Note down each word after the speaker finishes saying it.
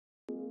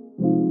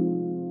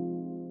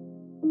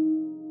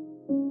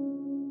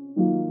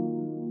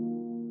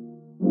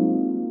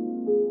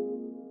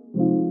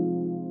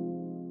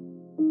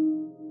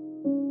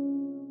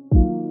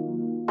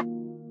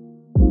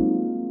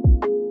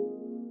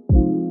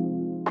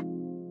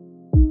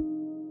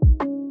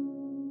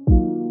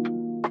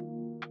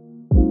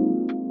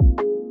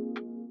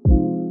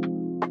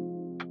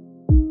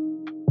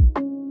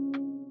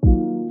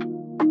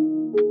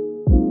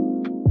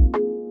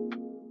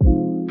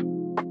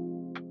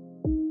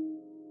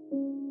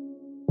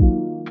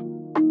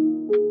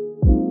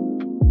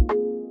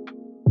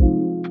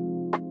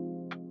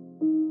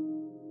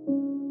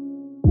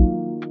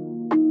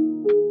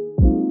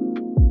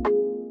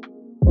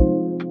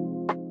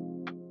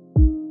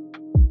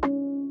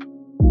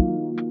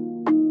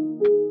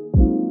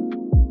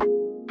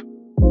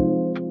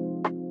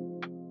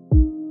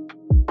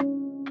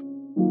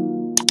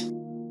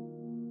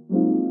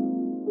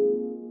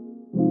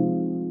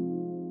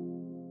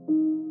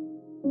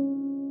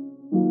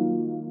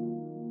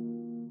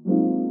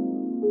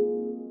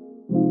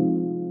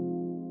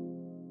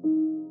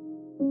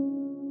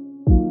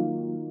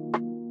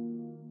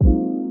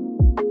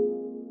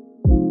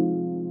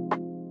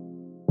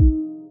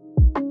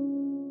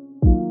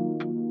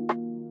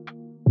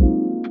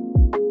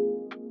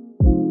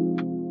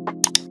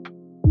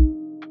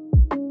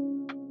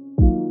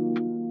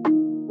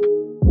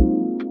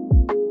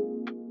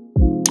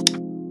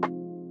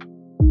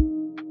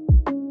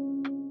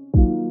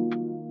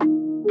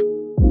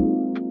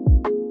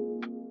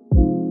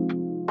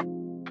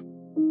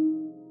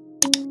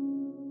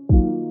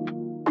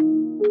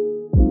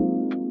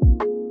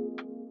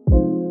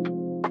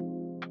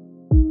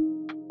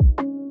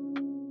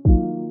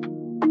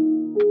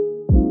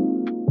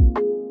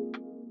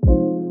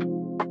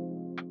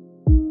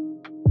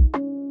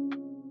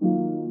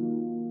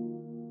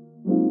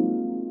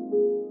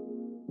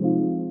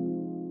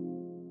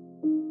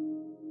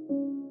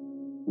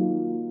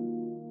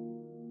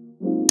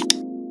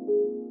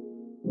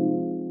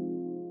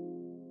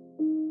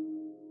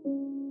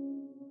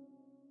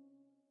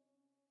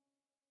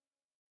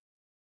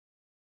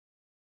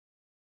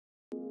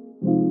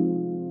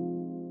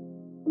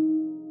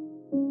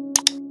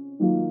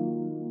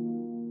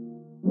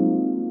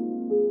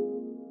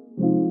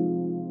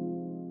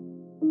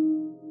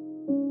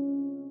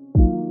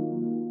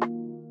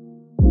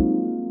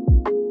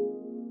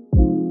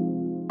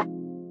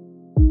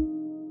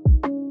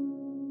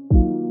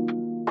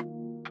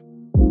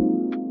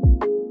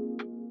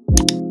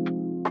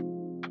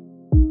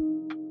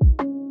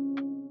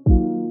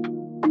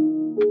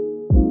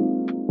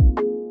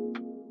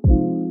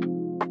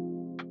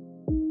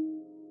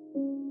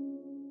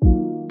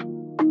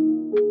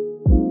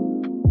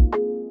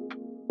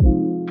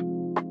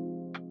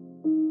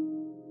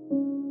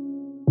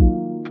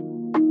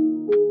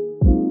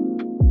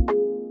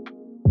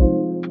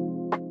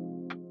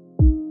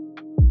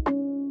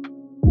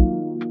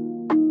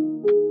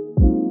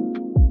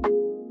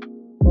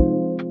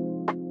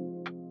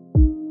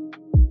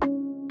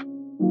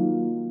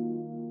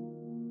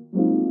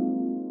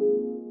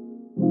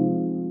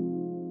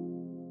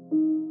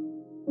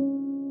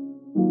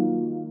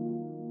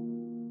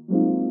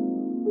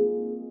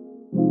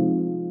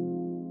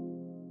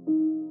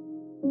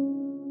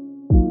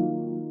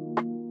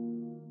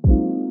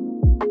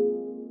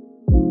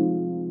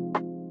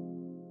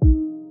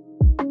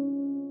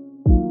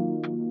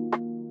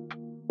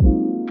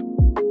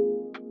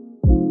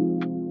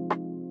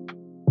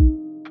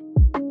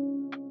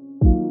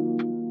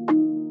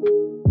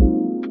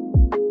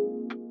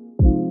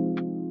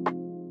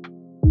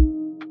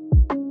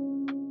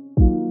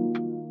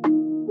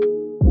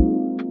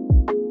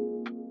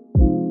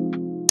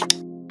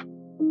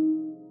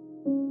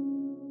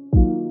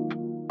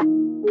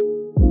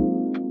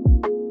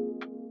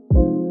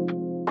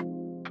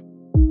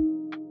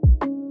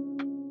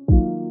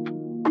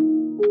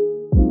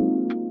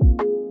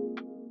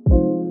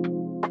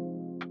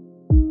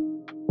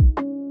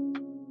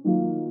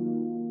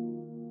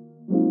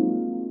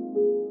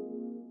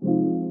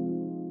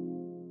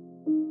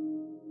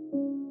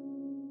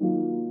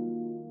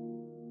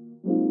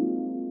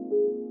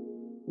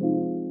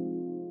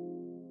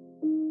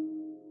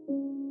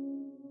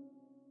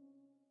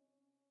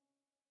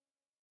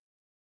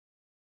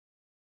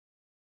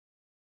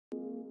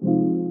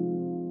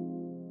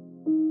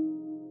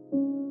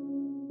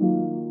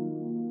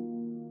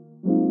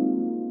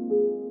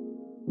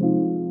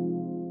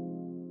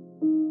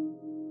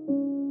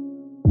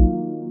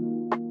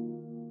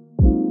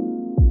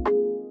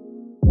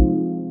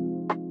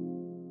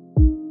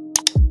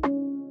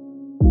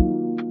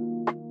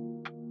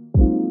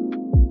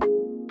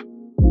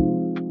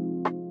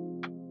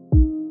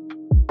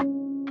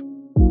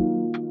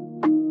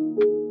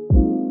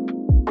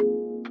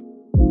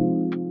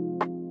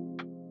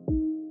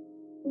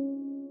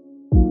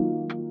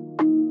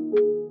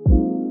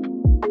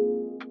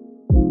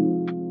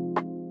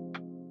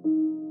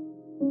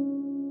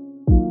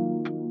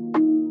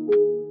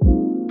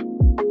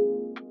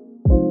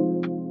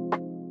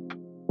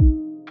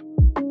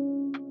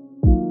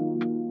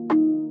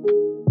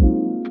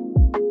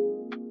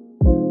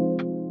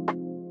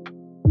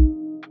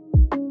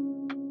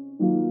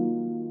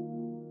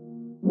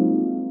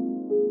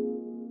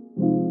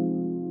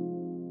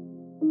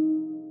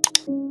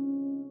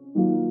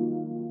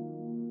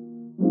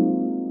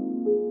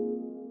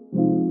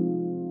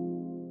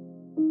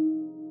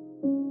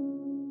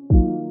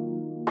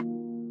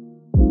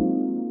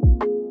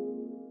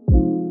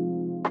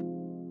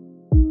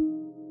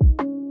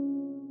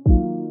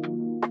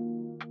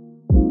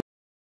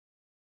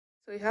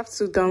So you have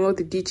to download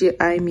the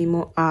DJI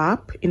Mimo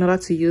app in order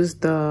to use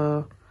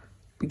your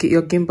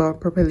gimbal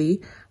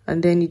properly,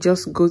 and then you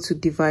just go to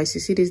device.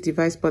 You see this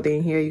device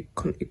button here, you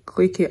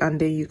click it,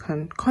 and then you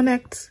can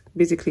connect.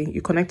 Basically,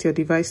 you connect your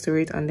device to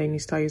it, and then you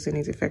start using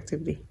it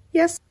effectively.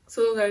 Yes.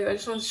 So guys, I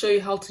just want to show you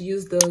how to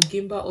use the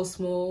Gimbal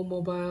OSMO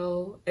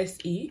Mobile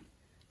SE.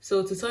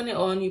 So to turn it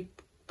on, you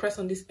press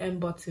on this M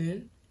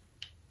button.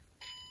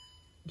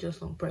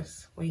 Just long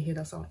press when you hear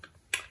that sound.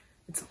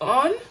 It's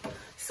on.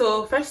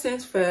 So first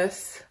things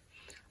first,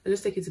 I'll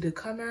just take it to the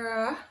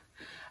camera.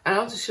 And I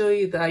want to show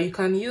you that you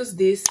can use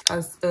this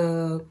as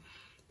when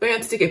you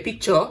want to take a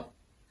picture.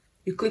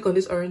 You click on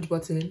this orange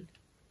button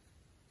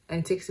and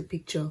it takes a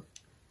picture.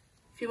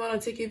 If you want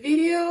to take a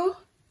video,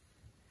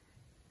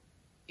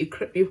 you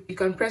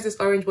can press this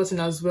orange button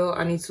as well,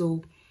 and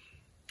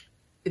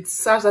it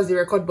serves as the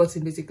record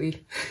button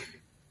basically.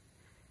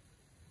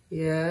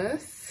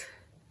 Yes.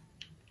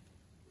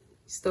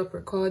 Stop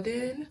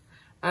recording.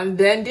 And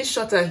then this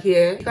shutter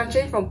here, you can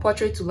change from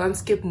portrait to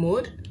landscape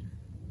mode.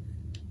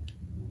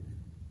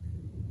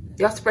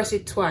 You have to press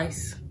it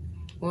twice.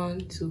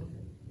 1, 2.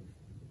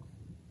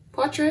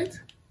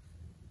 Portrait,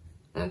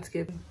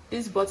 landscape.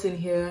 This button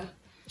here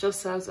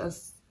just serves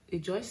as a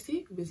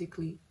joystick.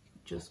 Basically,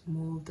 just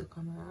move the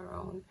camera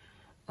around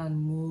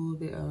and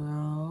move it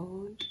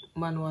around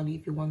manually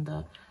if you want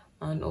that.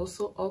 And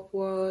also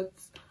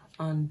upwards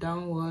and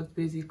downwards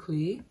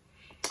basically.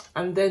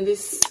 And then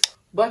this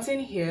button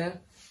here,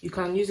 you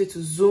can use it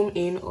to zoom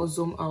in or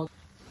zoom out.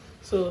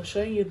 So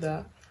showing you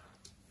that,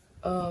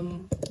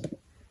 you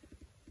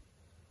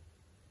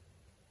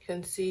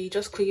can see,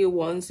 just click it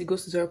once, it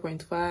goes to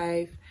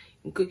 0.5.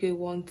 You click it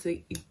once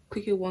again,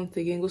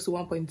 it goes to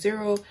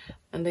 1.0,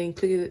 and then you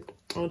click it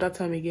another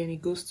time again,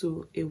 it goes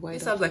to a wider.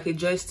 This sounds like a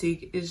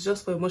joystick. It's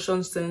just for a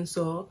motion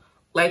sensor.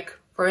 Like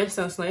for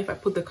instance, now if I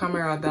put the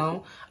camera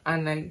down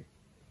and I'm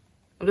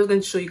just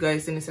going to show you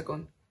guys in a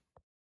second.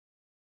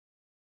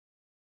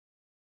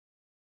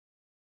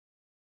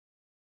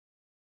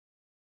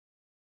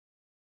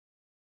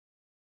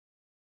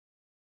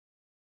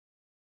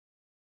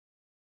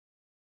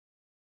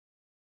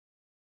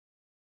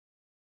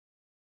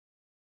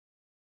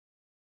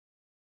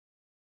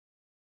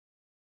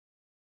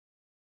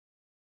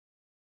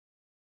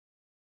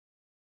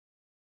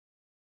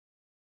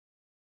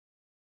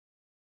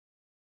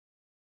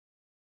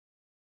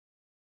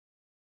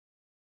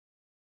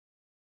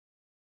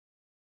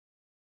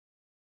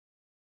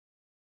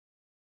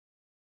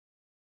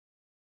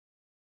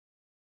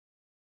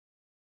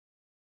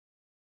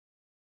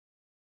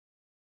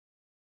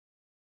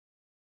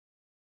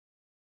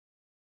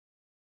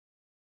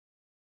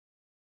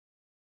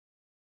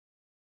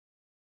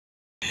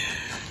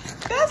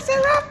 That's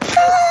a wrap.